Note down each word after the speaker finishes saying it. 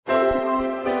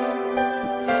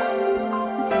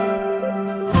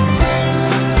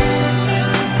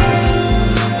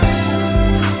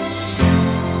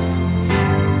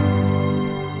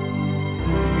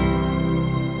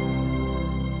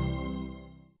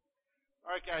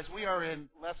All right, guys, we are in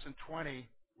lesson 20.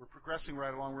 We're progressing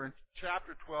right along. We're in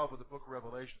chapter 12 of the book of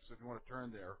Revelation, so if you want to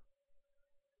turn there.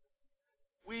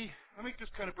 Let me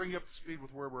just kind of bring you up to speed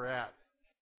with where we're at.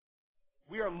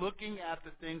 We are looking at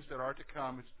the things that are to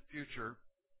come. It's the future.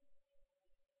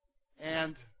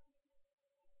 And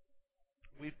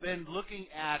we've been looking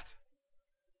at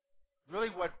really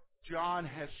what John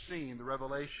has seen, the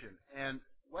Revelation. And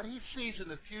what he sees in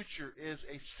the future is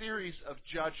a series of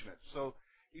judgments. So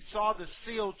he saw the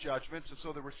seal judgments, and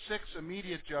so there were 6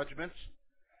 immediate judgments.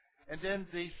 And then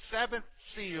the 7th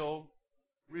seal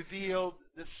revealed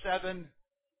the 7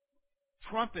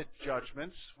 trumpet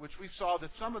judgments, which we saw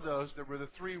that some of those, there were the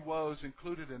 3 woes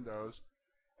included in those,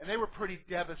 and they were pretty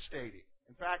devastating.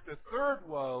 In fact, the 3rd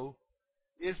woe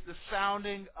is the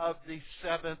sounding of the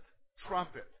 7th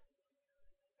trumpet.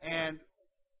 And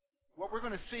what we're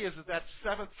going to see is that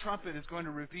 7th trumpet is going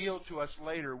to reveal to us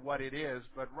later what it is.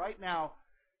 But right now,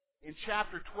 in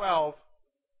chapter 12,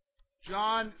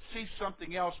 John sees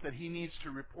something else that he needs to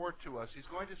report to us. He's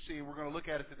going to see, we're going to look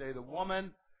at it today, the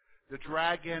woman, the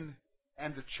dragon,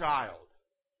 and the child.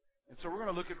 And so we're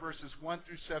going to look at verses 1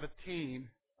 through 17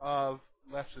 of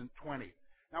lesson 20.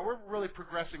 Now we're really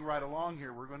progressing right along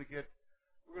here. We're going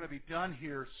to be done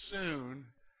here soon.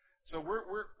 So we're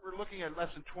looking at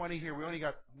lesson 20 here. We only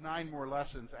got 9 more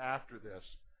lessons after this,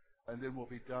 and then we'll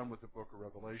be done with the book of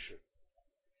Revelation.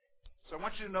 So I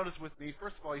want you to notice with me,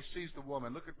 first of all, he sees the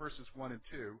woman. Look at verses 1 and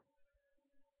 2.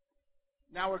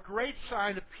 Now a great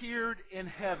sign appeared in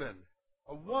heaven,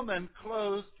 a woman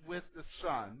clothed with the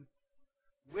sun,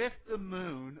 with the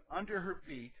moon under her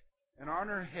feet, and on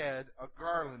her head a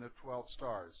garland of 12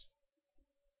 stars.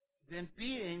 Then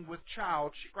being with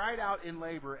child, she cried out in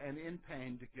labor and in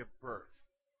pain to give birth.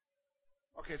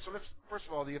 Okay, so let's, first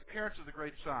of all, the appearance of the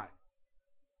great sign.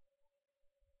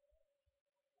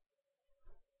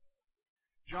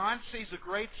 John sees a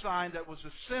great sign that was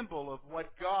a symbol of what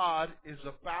God is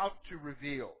about to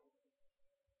reveal.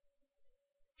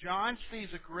 John sees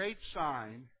a great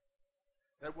sign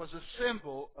that was a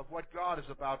symbol of what God is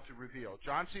about to reveal.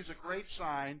 John sees a great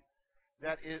sign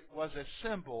that it was a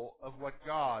symbol of what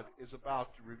God is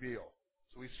about to reveal.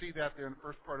 So we see that there in the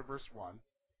first part of verse 1.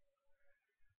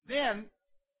 Then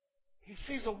he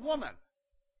sees a woman.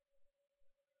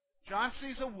 John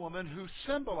sees a woman who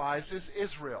symbolizes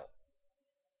Israel.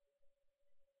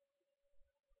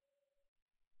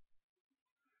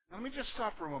 Now, let me just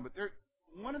stop for a moment.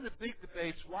 One of the big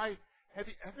debates, how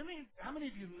many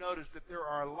of you have noticed that there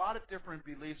are a lot of different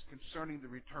beliefs concerning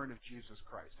the return of Jesus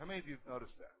Christ? How many of you have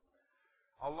noticed that?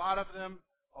 A lot of them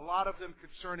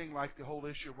concerning like the whole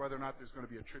issue of whether or not there's going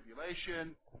to be a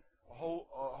tribulation, a whole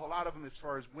lot of them as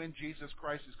far as when Jesus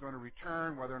Christ is going to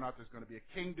return, whether or not there's going to be a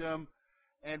kingdom.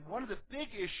 And one of the big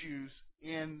issues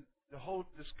in the whole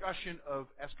discussion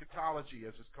of eschatology,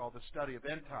 as it's called, the study of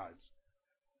end times,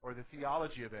 or the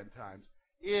theology of end times,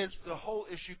 is the whole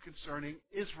issue concerning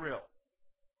Israel.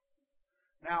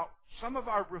 Now, some of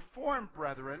our Reformed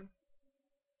brethren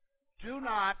do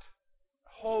not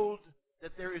hold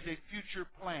that there is a future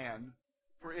plan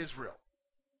for Israel.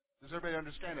 Does everybody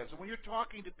understand that? So when you're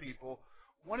talking to people,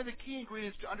 one of the key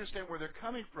ingredients to understand where they're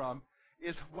coming from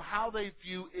is how they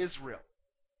view Israel,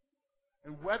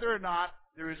 and whether or not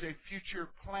there is a future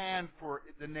plan for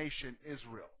the nation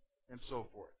Israel, and so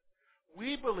forth.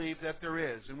 We believe that there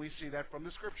is, and we see that from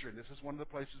the Scripture, and this is one of the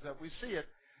places that we see it,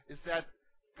 is that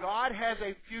God has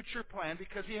a future plan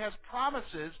because He has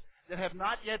promises that have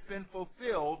not yet been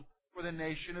fulfilled for the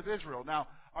nation of Israel. Now,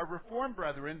 our Reformed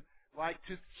brethren like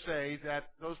to say that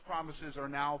those promises are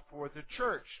now for the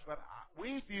church, but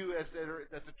we view as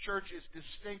that the church is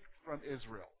distinct from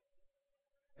Israel,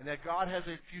 and that God has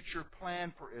a future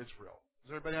plan for Israel. Does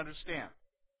everybody understand?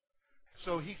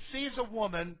 So he sees a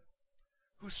woman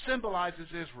who symbolizes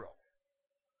Israel.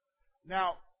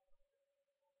 Now,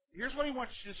 here's what he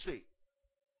wants you to see.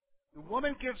 The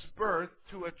woman gives birth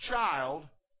to a child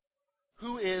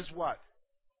who is what?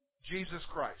 Jesus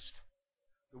Christ.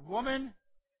 The woman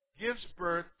gives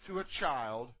birth to a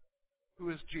child who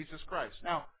is Jesus Christ.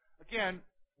 Now, again,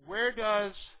 where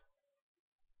does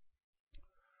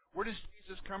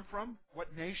Jesus come from?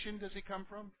 What nation does he come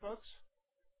from, folks?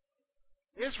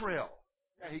 Israel.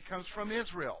 Yeah, he comes from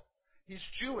Israel. He's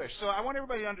Jewish. So I want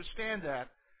everybody to understand that.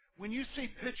 When you see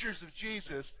pictures of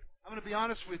Jesus, I'm going to be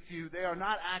honest with you, they are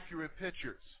not accurate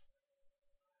pictures.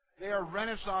 They are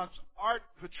Renaissance art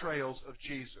portrayals of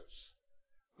Jesus,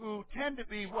 who tend to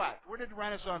be what? Where did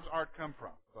Renaissance art come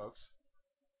from, folks?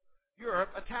 Europe,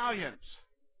 Italians.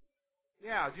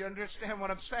 Yeah, do you understand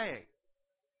what I'm saying?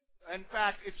 In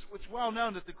fact, it's well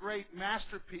known that the great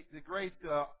masterpiece, the great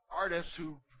artists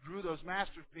who drew those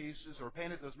masterpieces or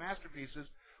painted those masterpieces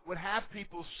would have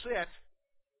people sit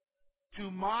to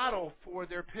model for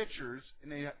their pictures,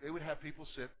 and they would have people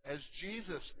sit as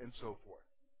Jesus and so forth.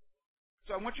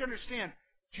 So I want you to understand,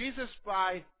 Jesus,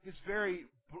 by his very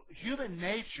human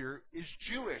nature, is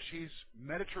Jewish. He's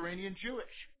Mediterranean Jewish.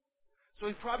 So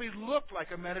he probably looked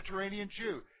like a Mediterranean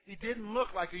Jew. He didn't look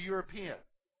like a European.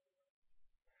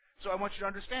 So I want you to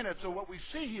understand that. So what we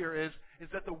see here is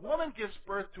that the woman gives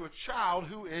birth to a child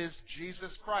who is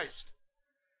Jesus Christ.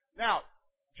 Now,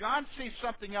 John sees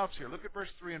something else here. Look at verse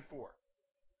 3 and 4.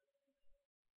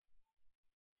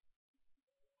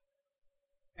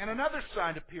 And another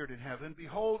sign appeared in heaven.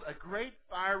 Behold, a great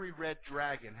fiery red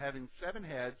dragon, having 7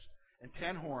 heads and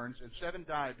 10 horns and 7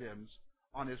 diadems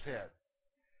on his head.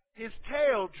 His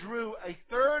tail drew a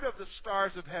third of the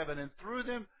stars of heaven and threw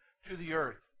them to the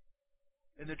earth.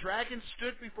 And the dragon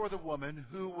stood before the woman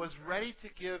who was ready to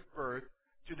give birth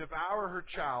to devour her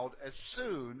child as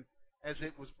soon as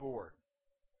it was born.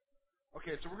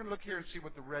 Okay, so we're going to look here and see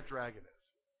what the red dragon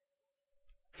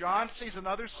is. John sees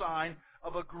another sign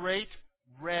of a great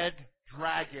red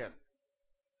dragon.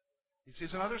 He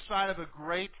sees another sign of a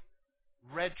great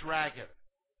red dragon.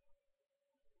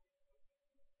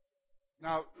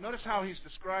 Now, notice how he's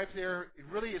described there. It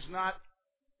really is not,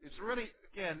 it's really,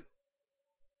 again,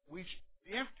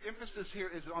 the emphasis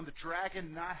here is on the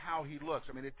dragon, not how he looks.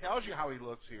 I mean, it tells you how he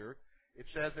looks here. It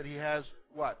says that he has,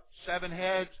 7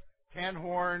 heads, 10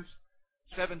 horns,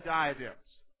 7 diadems.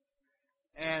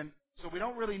 And so we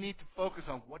don't really need to focus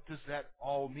on what does that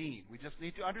all mean. We just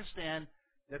need to understand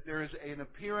that there is an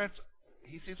appearance,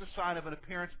 he sees a sign of an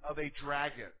appearance of a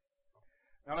dragon.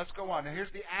 Now let's go on. Now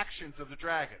here's the actions of the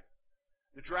dragon.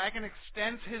 The dragon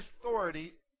extends his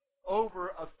authority over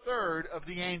a third of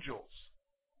the angels.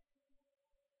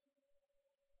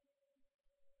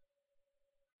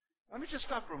 Let me just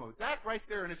stop for a moment. That right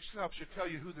there in itself should tell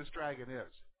you who this dragon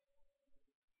is.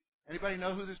 Anybody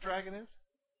know who this dragon is?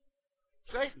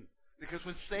 Satan. Because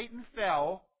when Satan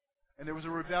fell, and there was a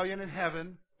rebellion in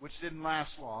heaven, which didn't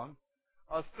last long,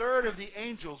 a third of the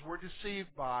angels were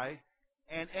deceived by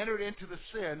and entered into the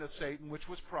sin of Satan, which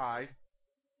was pride,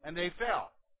 and they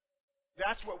fell.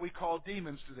 That's what we call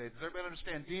demons today. Does everybody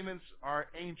understand? Demons are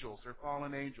angels. They're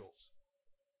fallen angels.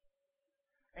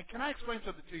 And can I explain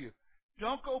something to you?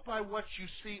 Don't go by what you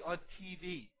see on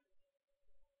TV.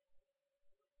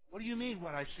 What do you mean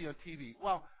what I see on TV?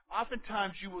 Well,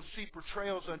 oftentimes you will see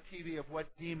portrayals on TV of what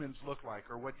demons look like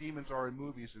or what demons are in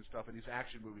movies and stuff, in these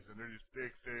action movies, and they're these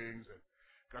big things and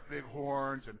got big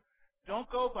horns. And don't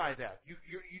go by that.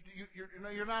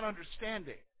 You're not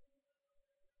understanding.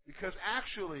 Because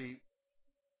actually,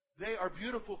 they are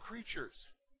beautiful creatures.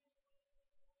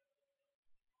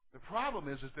 The problem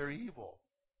is they're evil.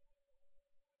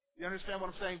 You understand what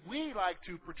I'm saying? We like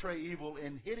to portray evil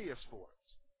in hideous forms.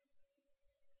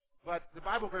 But the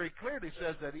Bible very clearly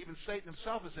says that even Satan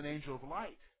himself is an angel of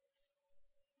light.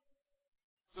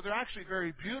 So they're actually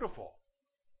very beautiful.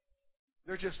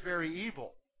 They're just very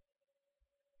evil.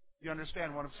 You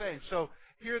understand what I'm saying? So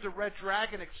here the red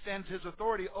dragon extends his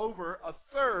authority over a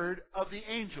third of the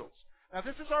angels. Now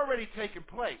this has already taken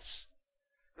place.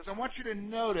 Because I want you to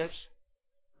notice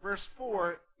verse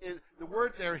 4, the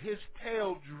word there, his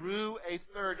tail drew a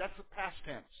third. That's the past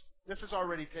tense. This has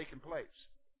already taken place.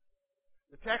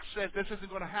 The text says this isn't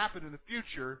going to happen in the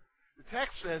future. The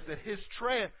text says that his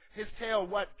tail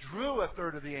drew a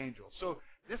third of the angels. So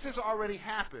this has already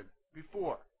happened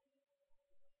before.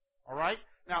 All right?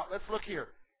 Now, let's look here.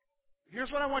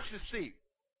 Here's what I want you to see.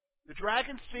 The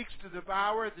dragon seeks to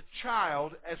devour the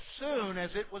child as soon as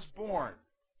it was born.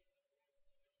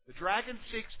 The dragon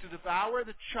seeks to devour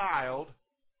the child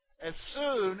as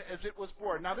soon as it was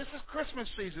born. Now, this is Christmas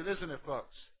season, isn't it,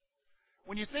 folks?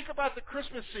 When you think about the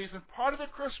Christmas season, part of the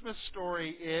Christmas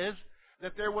story is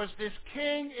that there was this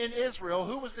king in Israel.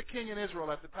 Who was the king in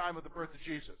Israel at the time of the birth of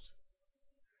Jesus?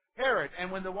 Herod.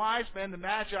 And when the wise men, the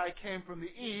Magi, came from the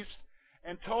east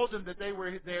and told them that they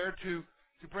were there to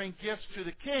bring gifts to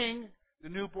the king, the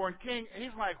newborn king, and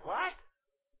he's like, what?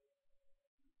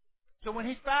 So when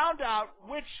he found out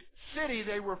which city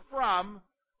they were from,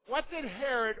 what did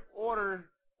Herod order?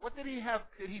 What did he have?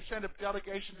 Did he send a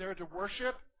delegation there to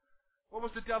worship? What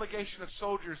was the delegation of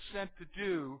soldiers sent to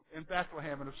do in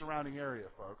Bethlehem and the surrounding area,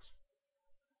 folks?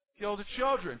 Kill the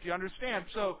children. Do you understand?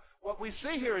 So what we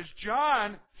see here is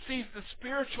John sees the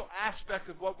spiritual aspect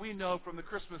of what we know from the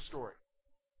Christmas story.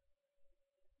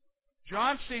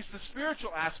 John sees the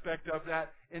spiritual aspect of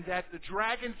that in that the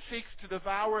dragon seeks to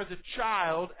devour the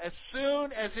child as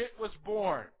soon as it was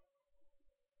born.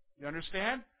 You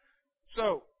understand?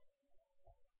 So,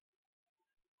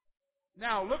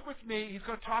 Now, look with me. He's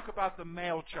going to talk about the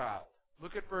male child.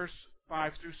 Look at verse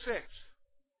 5 through 6.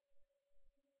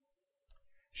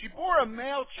 She bore a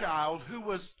male child who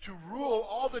was to rule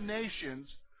all the nations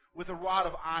with a rod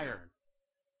of iron,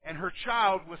 and her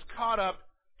child was caught up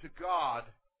to God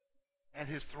and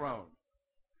his throne.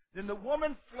 Then the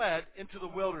woman fled into the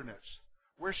wilderness,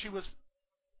 where she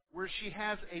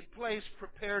has a place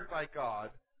prepared by God,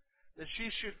 that she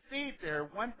should feed there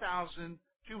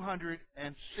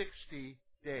 1,260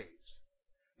 days.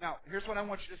 Now, here's what I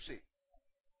want you to see.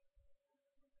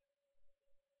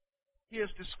 He is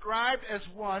described as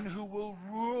one who will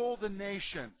rule the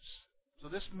nations. So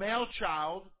this male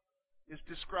child is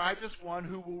described as one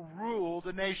who will rule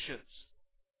the nations.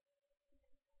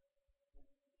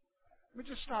 Let me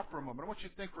just stop for a moment. I want you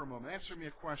to think for a moment. Answer me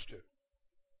a question.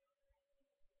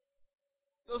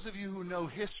 Those of you who know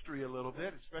history a little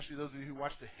bit, especially those of you who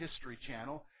watch the History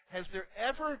Channel, has there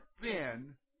ever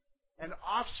been an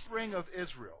offspring of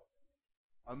Israel,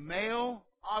 a male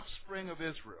offspring of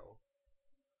Israel,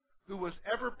 who was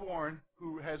ever born,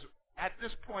 who has, at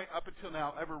this point up until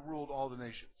now, ever ruled all the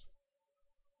nations?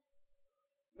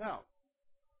 No.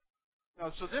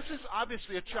 No, so this is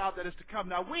obviously a child that is to come.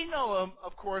 Now, we know him,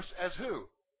 of course, as who?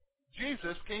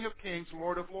 Jesus, King of Kings,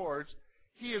 Lord of Lords.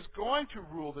 He is going to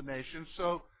rule the nations,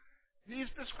 so he's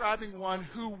describing one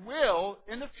who will,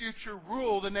 in the future,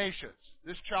 rule the nations.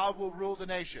 This child will rule the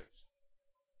nations.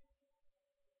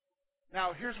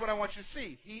 Now, here's what I want you to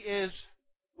see. He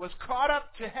was caught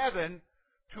up to heaven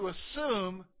to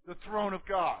assume the throne of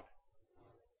God.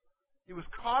 He was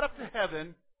caught up to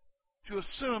heaven to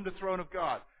assume the throne of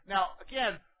God. Now,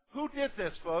 again, who did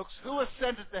this, folks? Who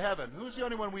ascended to heaven? Who's the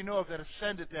only one we know of that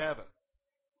ascended to heaven?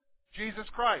 Jesus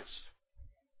Christ.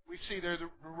 We see there the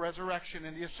resurrection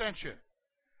and the ascension.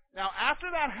 Now, after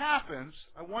that happens,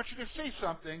 I want you to see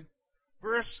something.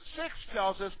 Verse 6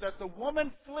 tells us that the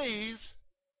woman flees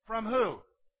from who?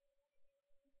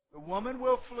 The woman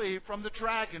will flee from the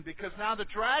dragon, because now the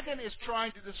dragon is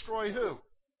trying to destroy who?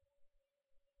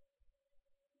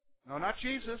 No, not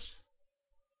Jesus.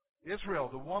 Israel,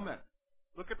 the woman.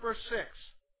 Look at verse 6.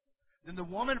 Then the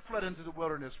woman fled into the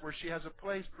wilderness, where she has a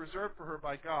place preserved for her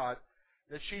by God,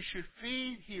 that she should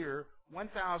feed here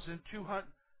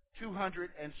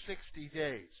 1,260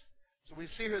 days. So we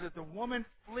see here that the woman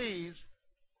flees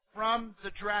from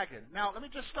the dragon. Now, let me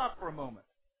just stop for a moment.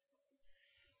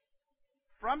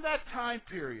 From that time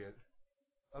period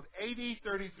of AD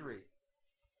 33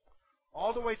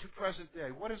 all the way to present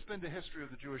day, what has been the history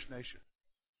of the Jewish nation?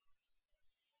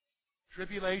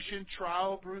 Tribulation,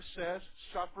 trial, Bruce says,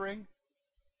 suffering,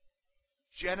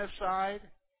 genocide.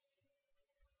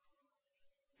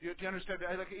 Do you understand?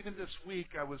 Like, even this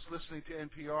week I was listening to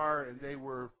NPR, and they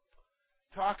were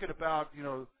talking about,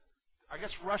 I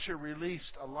guess Russia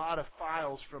released a lot of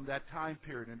files from that time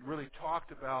period and really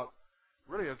talked about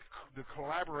the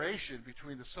collaboration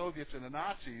between the Soviets and the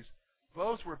Nazis.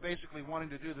 Both were basically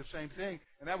wanting to do the same thing,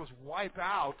 and that was wipe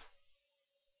out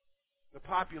the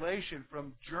population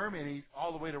from Germany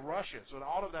all the way to Russia. So in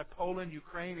all of that Poland,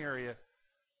 Ukraine area,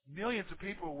 millions of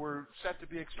people were set to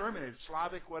be exterminated,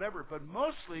 Slavic, whatever, but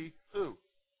mostly who?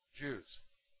 Jews.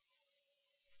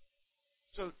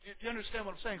 So do you understand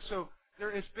what I'm saying? So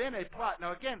there has been a plot.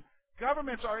 Now again,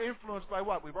 governments are influenced by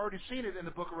what? We've already seen it in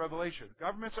the book of Revelation.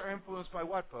 Governments are influenced by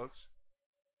what, folks?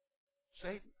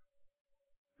 Satan.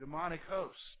 Demonic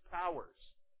hosts, powers.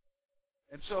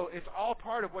 And so it's all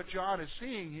part of what John is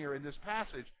seeing here in this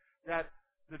passage, that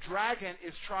the dragon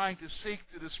is trying to seek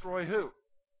to destroy who?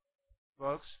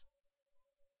 Folks?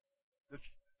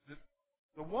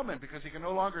 The woman, because he can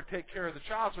no longer take care of the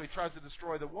child, so he tries to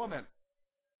destroy the woman.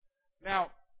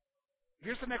 Now,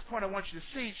 here's the next point I want you to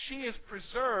see. She is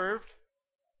preserved.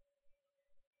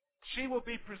 She will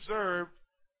be preserved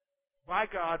by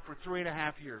God for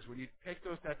 3.5 years. When you take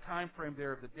that time frame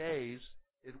there of the days,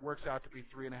 it works out to be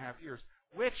 3.5 years.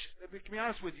 Which, to be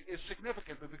honest with you, is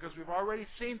significant, but because we've already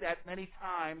seen that many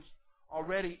times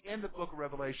already in the book of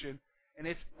Revelation, and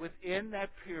it's within that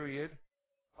period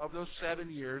of those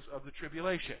 7 years of the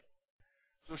tribulation.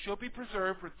 So she'll be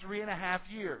preserved for 3.5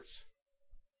 years.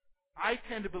 I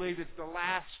tend to believe it's the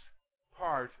last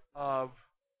part of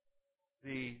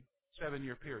the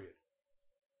 7-year period.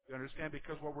 You understand?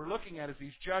 Because what we're looking at is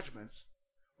these judgments,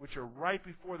 which are right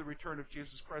before the return of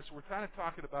Jesus Christ. So we're kind of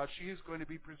talking about she is going to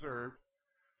be preserved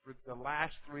for the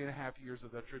last 3.5 years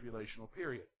of that tribulational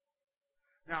period.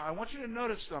 Now, I want you to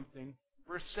notice something,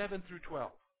 verse 7 through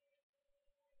 12.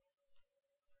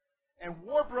 And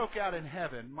war broke out in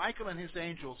heaven. Michael and his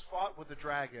angels fought with the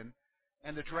dragon,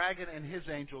 and the dragon and his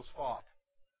angels fought.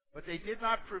 But they did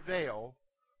not prevail,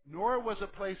 nor was a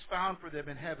place found for them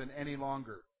in heaven any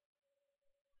longer.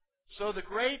 So the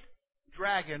great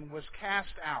dragon was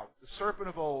cast out, the serpent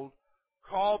of old,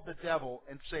 called the devil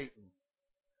and Satan,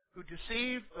 who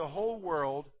deceived the whole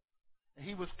world, and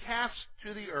he was cast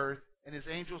to the earth, and his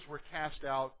angels were cast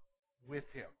out with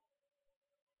him.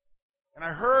 And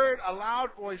I heard a loud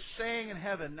voice saying in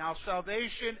heaven, Now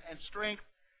salvation and strength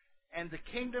and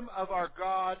the kingdom of our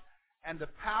God and the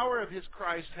power of his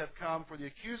Christ have come, for the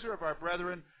accuser of our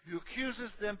brethren, who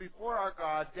accuses them before our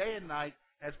God day and night,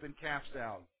 has been cast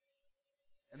out.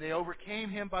 And they overcame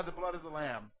him by the blood of the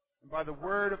Lamb and by the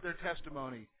word of their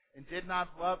testimony, and did not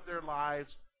love their lives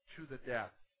to the death.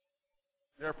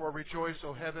 Therefore rejoice,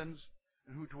 O heavens,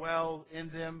 and who dwell in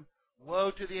them.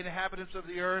 Woe to the inhabitants of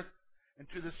the earth and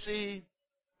to the sea,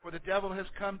 for the devil has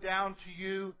come down to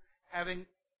you, having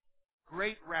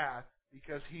great wrath,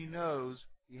 because he knows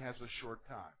he has a short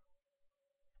time.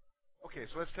 Okay,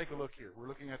 so let's take a look here. We're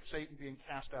looking at Satan being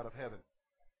cast out of heaven.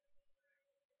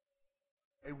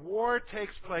 A war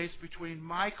takes place between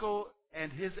Michael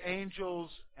and his angels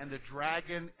and the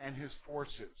dragon and his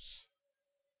forces.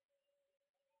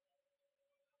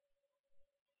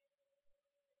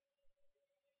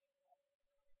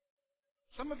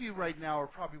 Some of you right now are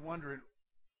probably wondering,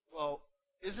 well,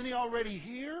 isn't he already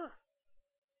here?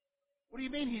 What do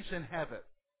you mean he's in heaven?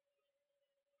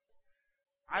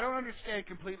 I don't understand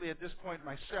completely at this point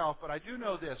myself, but I do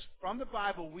know this. From the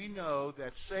Bible, we know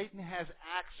that Satan has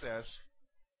access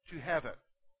to heaven.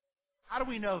 How do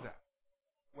we know that?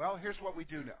 Well, here's what we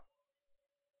do know.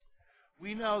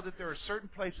 We know that there are certain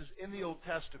places in the Old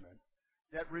Testament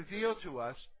that reveal to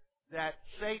us that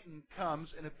Satan comes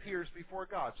and appears before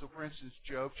God. So, for instance,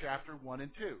 Job chapter 1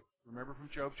 and 2. Remember from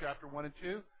Job chapter 1 and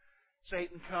 2?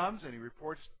 Satan comes and he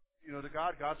reports, to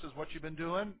God. God says, what you been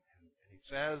doing? And he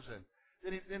says,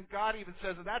 and then God even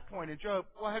says at that point in Job,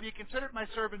 well, have you considered my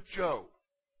servant Job?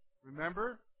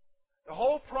 Remember? The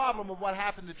whole problem of what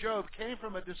happened to Job came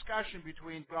from a discussion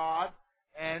between God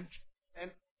and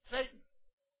Satan.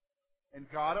 And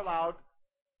God allowed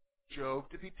Job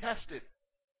to be tested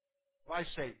by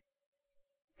Satan.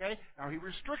 Okay? Now, he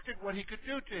restricted what he could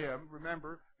do to him.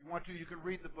 Remember, if you want to, you can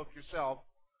read the book yourself.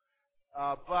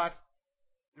 But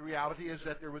the reality is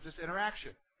that there was this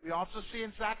interaction. We also see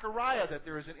in Zechariah that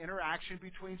there is an interaction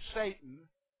between Satan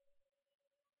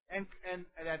and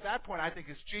at that point, I think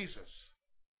it's Jesus.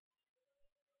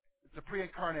 It's the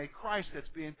pre-incarnate Christ that's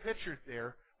being pictured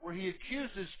there, where he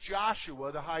accuses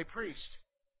Joshua, the high priest.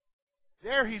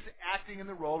 There he's acting in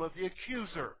the role of the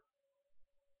accuser.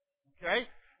 Okay?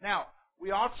 Now,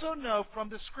 we also know from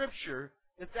the Scripture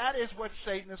that is what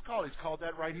Satan is called. He's called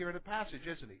that right here in the passage,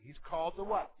 isn't he? He's called the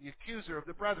what? The accuser of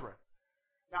the brethren.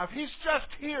 Now, if he's just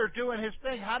here doing his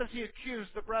thing, how does he accuse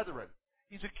the brethren?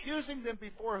 He's accusing them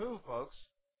before who, folks?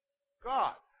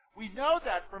 God. We know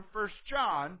that from 1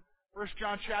 John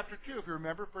chapter 2. If you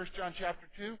remember 1 John chapter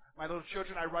 2, my little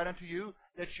children, I write unto you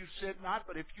that you sin not,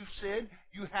 but if you sin,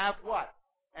 you have what?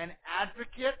 An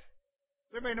advocate.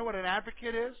 Does everybody know what an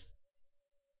advocate is?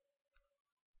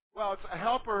 Well, it's a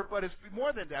helper, but it's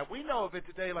more than that. We know of it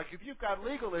today, like if you've got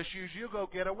legal issues, you go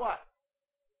get a what?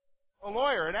 A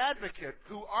lawyer, an advocate,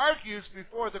 who argues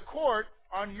before the court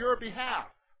on your behalf.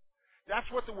 That's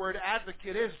what the word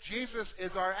advocate is. Jesus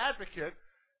is our advocate,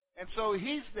 and so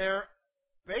he's there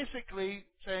basically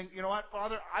saying, you know what,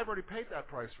 Father, I've already paid that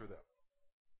price for them.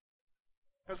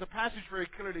 Because the passage very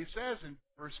clearly says in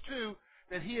verse 2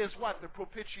 that he is what? The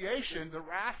propitiation, the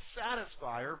wrath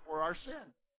satisfier for our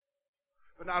sin.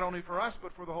 But not only for us,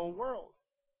 but for the whole world.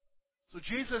 So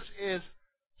Jesus is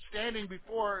standing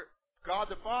before God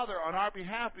the Father on our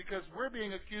behalf because we're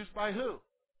being accused by who?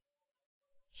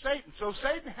 Satan. So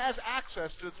Satan has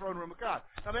access to the throne room of God.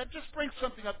 Now that just brings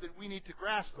something up that we need to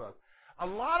grasp of. A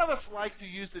lot of us like to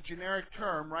use the generic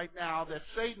term right now that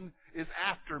Satan is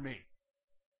after me.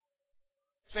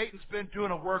 Satan's been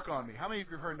doing a work on me. How many of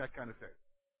you have heard that kind of thing?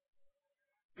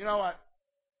 You know what?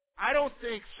 I don't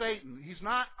think Satan, he's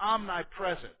not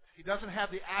omnipresent. He doesn't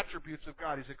have the attributes of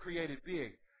God. He's a created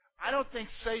being. I don't think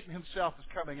Satan himself is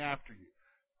coming after you.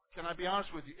 Can I be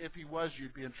honest with you? If he was,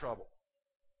 you'd be in trouble.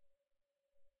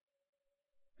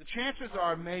 The chances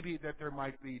are maybe that there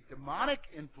might be demonic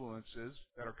influences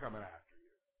that are coming after you.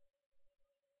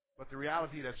 But the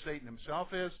reality that Satan himself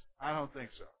is, I don't think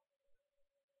so.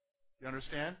 You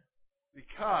understand?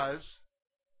 Because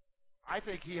I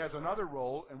think he has another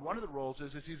role, and one of the roles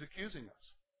is he's accusing us.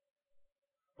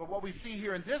 But what we see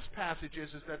here in this passage is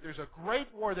that there's a great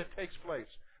war that takes place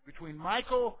between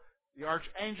Michael, the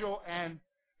archangel, and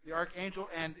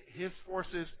his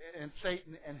forces, and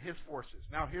Satan and his forces.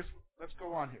 Now, let's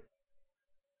go on here.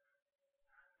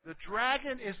 The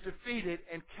dragon is defeated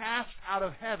and cast out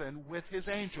of heaven with his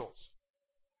angels.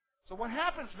 So what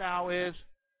happens now is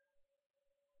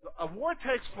a war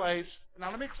takes place. Now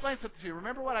let me explain something to you.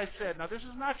 Remember what I said. Now this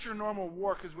is not your normal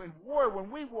war, because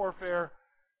when we warfare,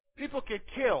 people get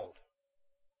killed.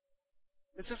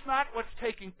 This is not what's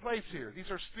taking place here.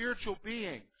 These are spiritual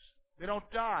beings. They don't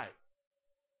die.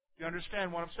 You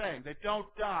understand what I'm saying? They don't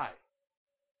die.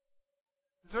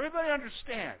 Does everybody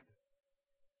understand?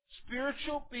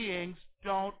 Spiritual beings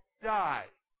don't die.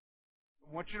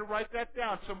 I want you to write that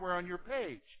down somewhere on your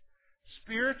page.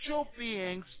 Spiritual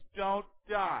beings don't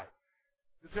die.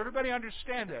 Does everybody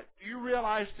understand that? Do you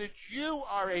realize that you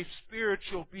are a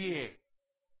spiritual being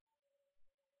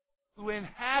who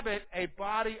inhabit a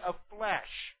body of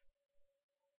flesh?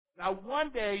 Now,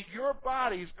 one day, your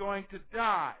body is going to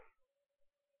die.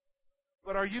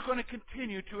 But are you going to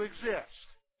continue to exist?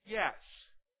 Yes.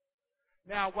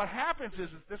 Now, what happens is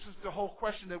this is the whole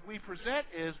question that we present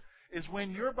is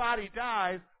when your body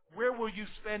dies, where will you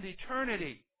spend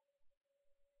eternity?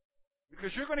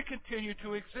 Because you're going to continue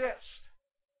to exist.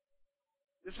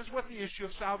 This is what the issue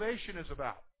of salvation is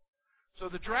about. So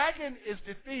the dragon is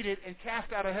defeated and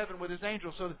cast out of heaven with his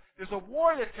angels. So there's a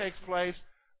war that takes place,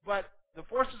 but the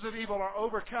forces of evil are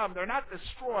overcome. They're not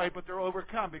destroyed, but they're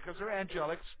overcome because they're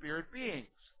angelic spirit beings.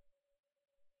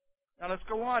 Now let's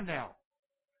go on now.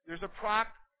 There's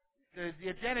the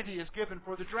identity is given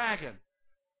for the dragon.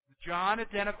 John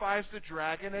identifies the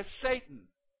dragon as Satan,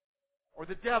 or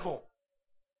the devil,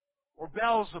 or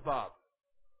Beelzebub,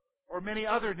 or many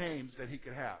other names that he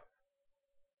could have.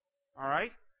 All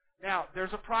right? Now,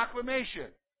 there's a proclamation.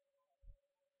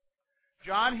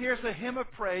 John hears a hymn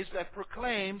of praise that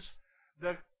proclaims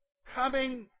the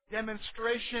coming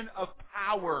demonstration of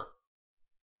power.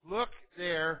 Look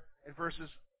there at verses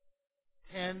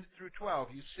 10 through 12.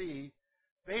 You see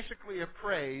basically a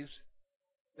praise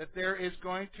that there is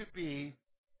going to be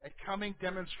a coming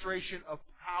demonstration of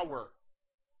power.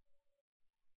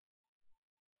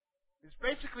 It's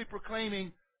basically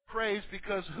proclaiming praise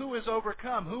because who is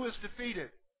overcome? Who is defeated?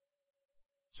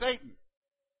 Satan.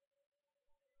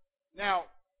 Now,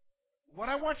 what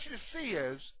I want you to see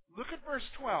is, look at verse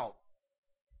 12.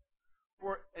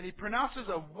 And he pronounces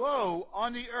a woe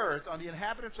on the earth, on the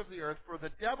inhabitants of the earth, for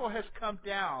the devil has come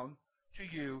down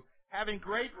to you, having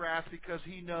great wrath, because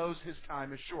he knows his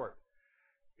time is short.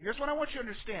 Here's what I want you to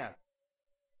understand.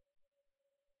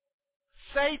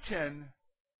 Satan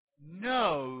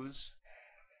knows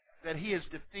that he is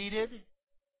defeated.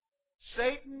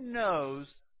 Satan knows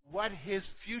what his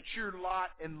future lot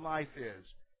in life is.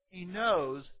 He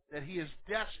knows that he is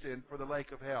destined for the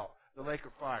lake of hell, the lake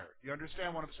of fire. Do you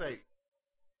understand what I'm saying?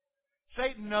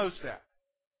 Satan knows that.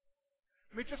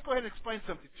 Let me just go ahead and explain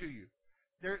something to you.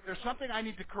 There's something I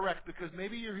need to correct, because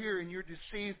maybe you're here and you're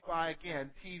deceived by,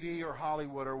 again, TV or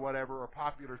Hollywood or whatever, or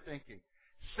popular thinking.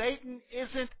 Satan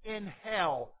isn't in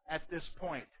hell at this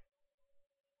point.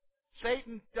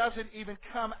 Satan doesn't even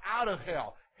come out of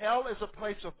hell. Hell is a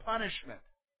place of punishment.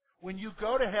 When you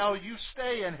go to hell, you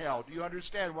stay in hell. Do you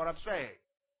understand what I'm saying?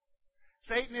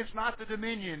 Satan is not the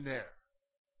dominion there.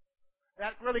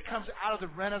 That really comes out of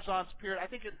the Renaissance period. I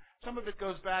think some of it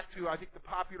goes back to, I think the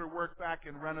popular work back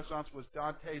in Renaissance was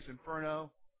Dante's Inferno.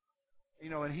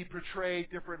 And he portrayed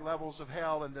different levels of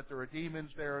hell, and that there are demons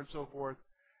there and so forth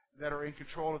that are in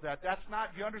control of that. That's not,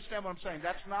 you understand what I'm saying?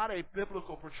 That's not a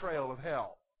biblical portrayal of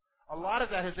hell. A lot of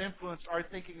that has influenced our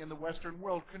thinking in the Western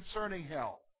world concerning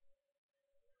hell.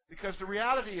 Because the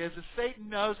reality is that Satan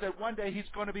knows that one day he's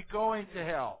going to be going to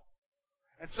hell.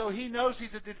 And so he knows he's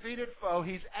a defeated foe,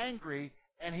 he's angry,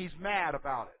 and he's mad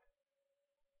about it.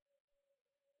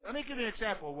 Let me give you an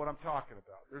example of what I'm talking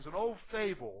about. There's an old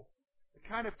fable that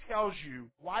kind of tells you,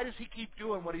 why does he keep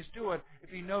doing what he's doing if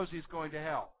he knows he's going to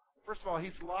hell? First of all,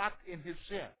 he's locked in his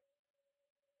sin.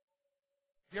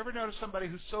 Do you ever notice somebody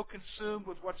who's so consumed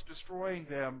with what's destroying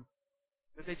them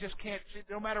that they just can't see,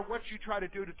 no matter what you try to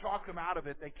do to talk them out of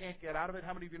it, they can't get out of it?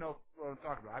 How many of you know what I'm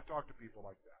talking about? I've talked to people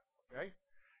like that, okay?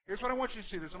 Here's what I want you to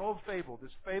see. There's an old fable.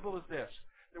 This fable is this.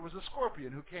 There was a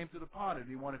scorpion who came to the pond, and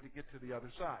he wanted to get to the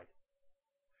other side.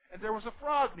 And there was a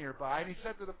frog nearby, and he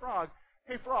said to the frog,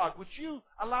 "Hey, frog, would you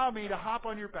allow me to hop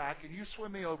on your back and you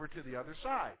swim me over to the other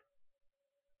side?"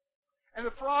 And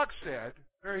the frog said,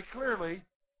 very clearly,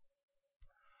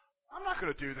 "I'm not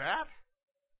going to do that.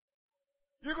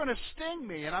 You're going to sting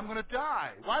me, and I'm going to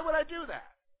die. Why would I do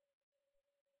that?"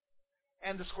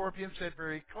 And the scorpion said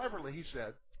very cleverly, he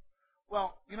said,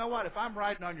 "Well, you know what? If I'm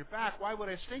riding on your back, why would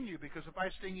I sting you? Because if I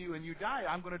sting you and you die,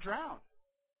 I'm going to drown."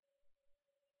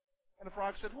 And the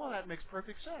frog said, "Well, that makes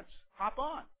perfect sense. Hop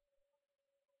on."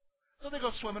 So they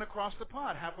go swimming across the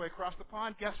pond. Halfway across the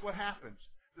pond, guess what happens?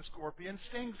 The scorpion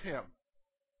stings him.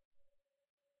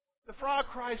 The frog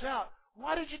cries out,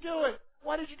 Why did you do it?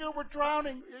 Why did you do it? We're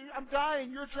drowning. I'm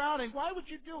dying. You're drowning. Why would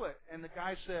you do it? And the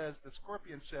guy says, the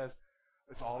scorpion says,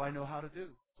 it's all I know how to do.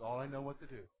 It's all I know what to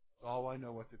do. It's all I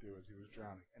know what to do as he was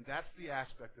drowning. And that's the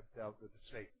aspect of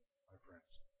Satan, my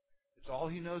friends. It's all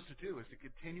he knows to do is to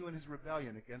continue in his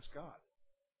rebellion against God.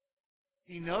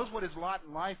 He knows what his lot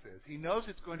in life is. He knows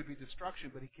it's going to be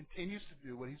destruction, but he continues to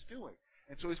do what he's doing.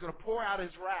 And so he's going to pour out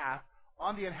his wrath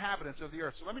on the inhabitants of the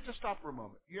earth. So let me just stop for a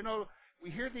moment. You know,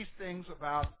 we hear these things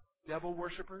about devil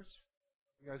worshippers.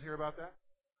 You guys hear about that?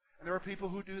 And there are people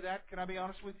who do that. Can I be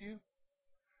honest with you?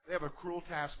 They have a cruel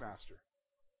taskmaster.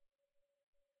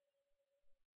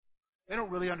 They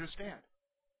don't really understand.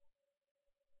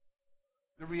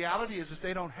 The reality is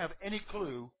they don't have any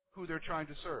clue who they're trying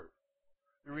to serve.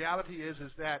 The reality is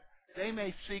that they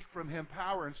may seek from him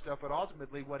power and stuff, but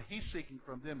ultimately what he's seeking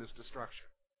from them is destruction.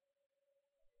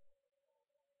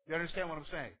 You understand what I'm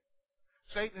saying?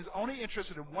 Satan is only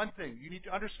interested in one thing. You need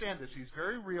to understand this. He's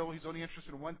very real. He's only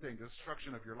interested in one thing, the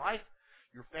destruction of your life,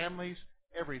 your families,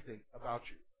 everything about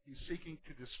you. He's seeking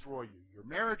to destroy you. Your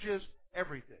marriages,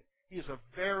 everything. He is a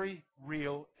very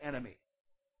real enemy.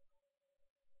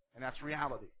 And that's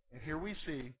reality. And here we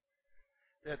see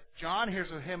that John hears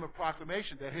a hymn of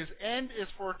proclamation that his end is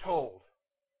foretold.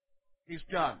 He's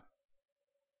done.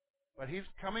 But he's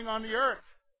coming on the earth.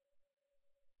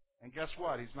 And guess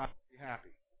what? He's not going to be happy.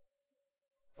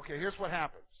 Okay, here's what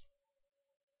happens.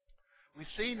 We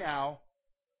see now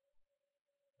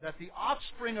that the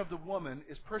offspring of the woman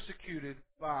is persecuted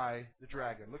by the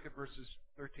dragon. Look at verses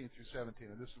 13 through 17,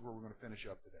 and this is where we're going to finish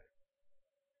up today.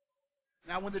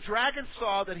 Now, when the dragon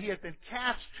saw that he had been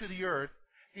cast to the earth,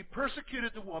 he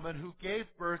persecuted the woman who gave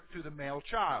birth to the male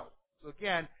child. So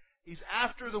again, he's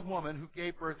after the woman who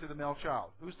gave birth to the male child.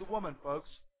 Who's the woman, folks?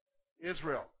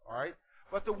 Israel. All right?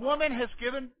 But the woman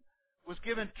was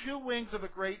given 2 wings of a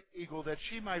great eagle that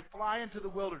she might fly into the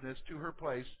wilderness to her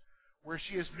place, where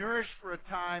she is nourished for a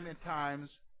time and times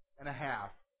and a half.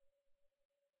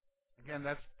 Again,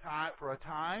 that's time, for a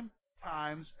time,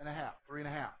 times and a half,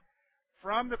 3.5.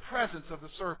 From the presence of the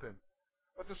serpent.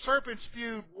 But the serpent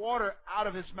spewed water out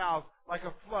of his mouth like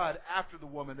a flood after the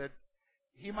woman, that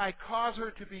he might cause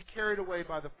her to be carried away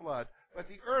by the flood. But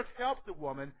the earth helped the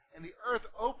woman, and the earth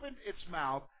opened its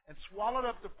mouth and swallowed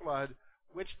up the flood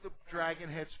which the dragon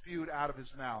had spewed out of his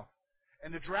mouth.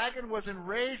 And the dragon was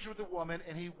enraged with the woman,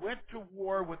 and he went to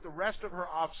war with the rest of her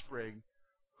offspring,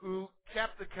 who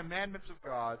kept the commandments of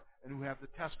God and who have the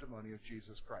testimony of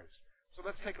Jesus Christ. So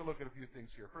let's take a look at a few things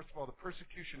here. First of all, the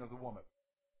persecution of the woman.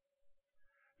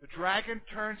 The dragon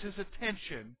turns his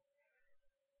attention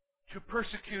to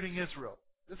persecuting Israel.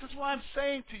 This is why I'm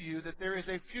saying to you that there is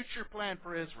a future plan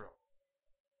for Israel.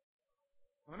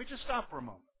 Let me just stop for a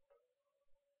moment.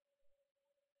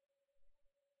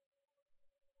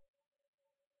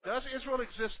 Does Israel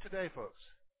exist today, folks?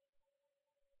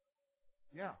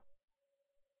 Yeah.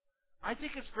 I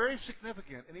think it's very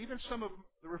significant, and even some of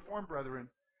the Reformed brethren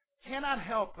cannot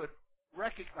help but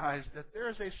recognize that there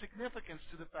is a significance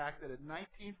to the fact that in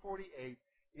 1948,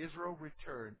 Israel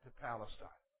returned to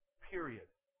Palestine. Period.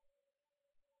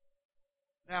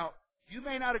 Now, you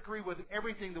may not agree with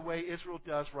everything the way Israel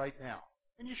does right now,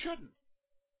 and you shouldn't.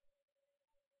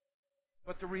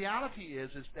 But the reality is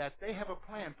that they have a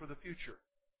plan for the future.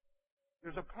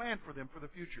 There's a plan for them for the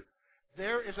future.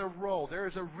 There is a role. There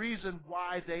is a reason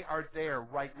why they are there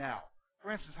right now. For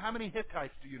instance, how many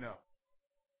Hittites do you know?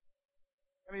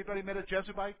 Anybody met a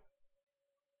Jezebite?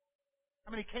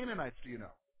 How many Canaanites do you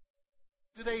know?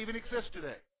 Do they even exist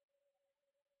today?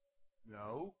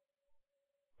 No.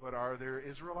 But are there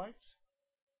Israelites?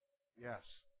 Yes.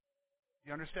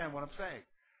 You understand what I'm saying?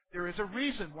 There is a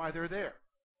reason why they're there.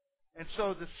 And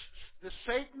so the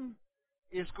Satan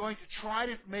is going to try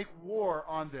to make war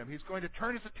on them. He's going to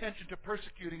turn his attention to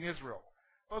persecuting Israel.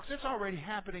 Folks, it's already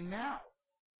happening now.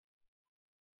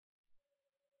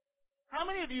 How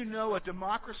many of you know a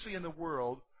democracy in the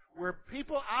world where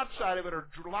people outside of it are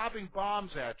lobbing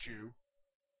bombs at you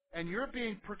and you're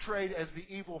being portrayed as the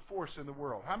evil force in the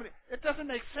world? How many? It doesn't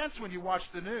make sense when you watch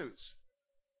the news.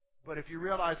 But if you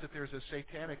realize that there's a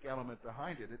satanic element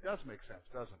behind it, it does make sense,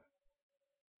 doesn't it?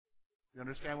 You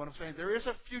understand what I'm saying? There is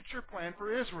a future plan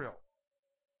for Israel.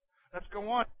 Let's go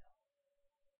on.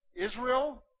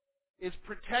 Israel is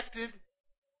protected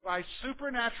by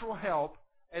supernatural help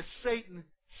as Satan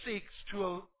seeks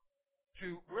to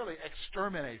really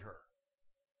exterminate her.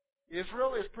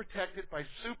 Israel is protected by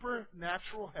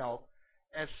supernatural help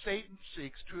as Satan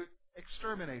seeks to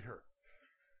exterminate her.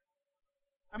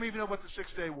 How many of you know what the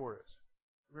Six-Day War is?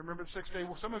 Remember the Six-Day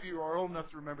War? Some of you are old enough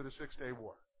to remember the Six-Day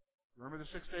War. Remember the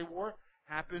Six-Day War?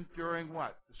 Happened during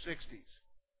what? The 60s.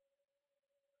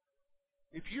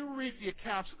 If you read the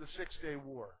accounts of the Six-Day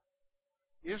War,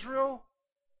 Israel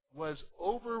was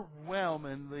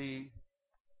overwhelmingly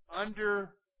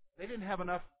they didn't have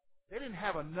enough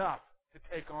to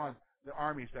take on the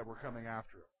armies that were coming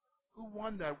after them. Who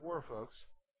won that war, folks?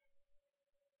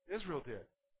 Israel did.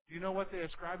 Do you know what they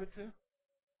ascribe it to?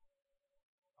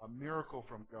 A miracle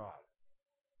from God.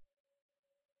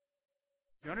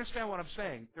 Do you understand what I'm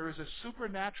saying? There is a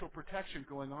supernatural protection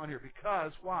going on here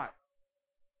because, why?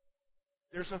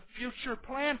 There's a future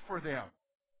plan for them.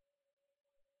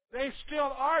 They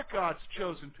still are God's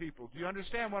chosen people. Do you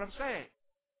understand what I'm saying?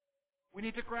 We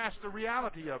need to grasp the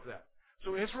reality of that.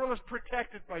 So Israel is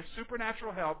protected by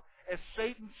supernatural help as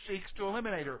Satan seeks to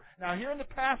eliminate her. Now here in the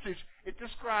passage, it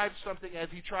describes something as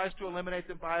he tries to eliminate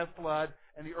them by a flood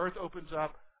and the earth opens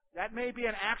up. That may be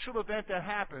an actual event that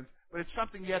happens, but it's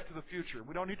something yet to the future.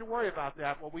 We don't need to worry about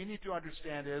that. What we need to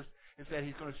understand is that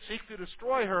he's going to seek to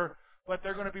destroy her, but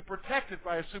they're going to be protected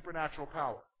by a supernatural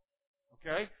power.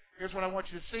 Okay? Here's what I want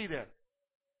you to see then.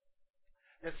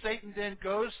 That Satan then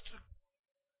goes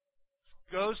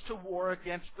to war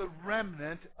against the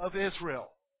remnant of Israel.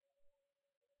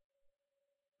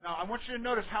 Now, I want you to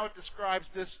notice how it describes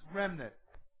this remnant.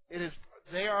 It is,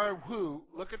 they are who,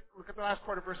 look at the last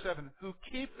part of verse 7, who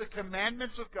keep the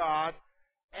commandments of God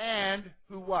and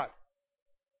who what?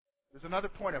 There's another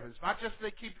point of it. It's not just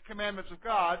they keep the commandments of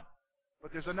God,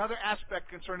 but there's another aspect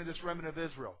concerning this remnant of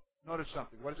Israel. Notice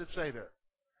something. What does it say there?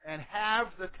 And have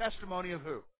the testimony of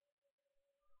who?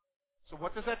 So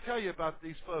what does that tell you about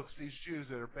these folks, these Jews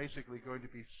that are basically going to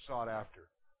be sought after?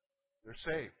 They're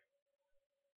saved.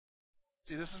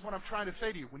 See, this is what I'm trying to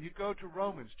say to you. When you go to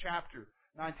Romans chapter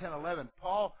 9, 10, 11,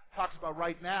 Paul talks about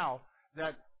right now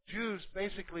that Jews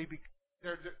basically,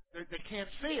 they can't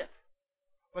see it.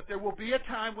 But there will be a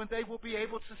time when they will be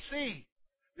able to see.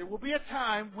 There will be a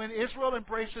time when Israel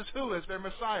embraces who as their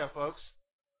Messiah, folks?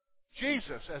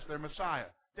 Jesus as their Messiah.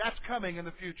 That's coming in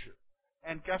the future.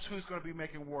 And guess who's going to be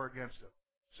making war against them?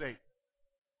 Satan.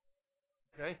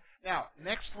 Okay? Now,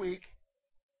 next week,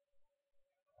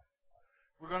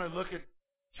 we're going to look at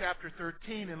chapter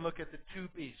 13 and look at the two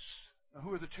beasts. Now,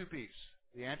 who are the two beasts?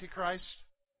 The Antichrist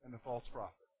and the false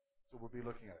prophet. So we'll be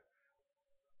looking at it.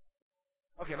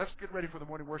 Okay, let's get ready for the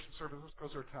morning worship service. Let's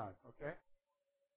close our time, okay?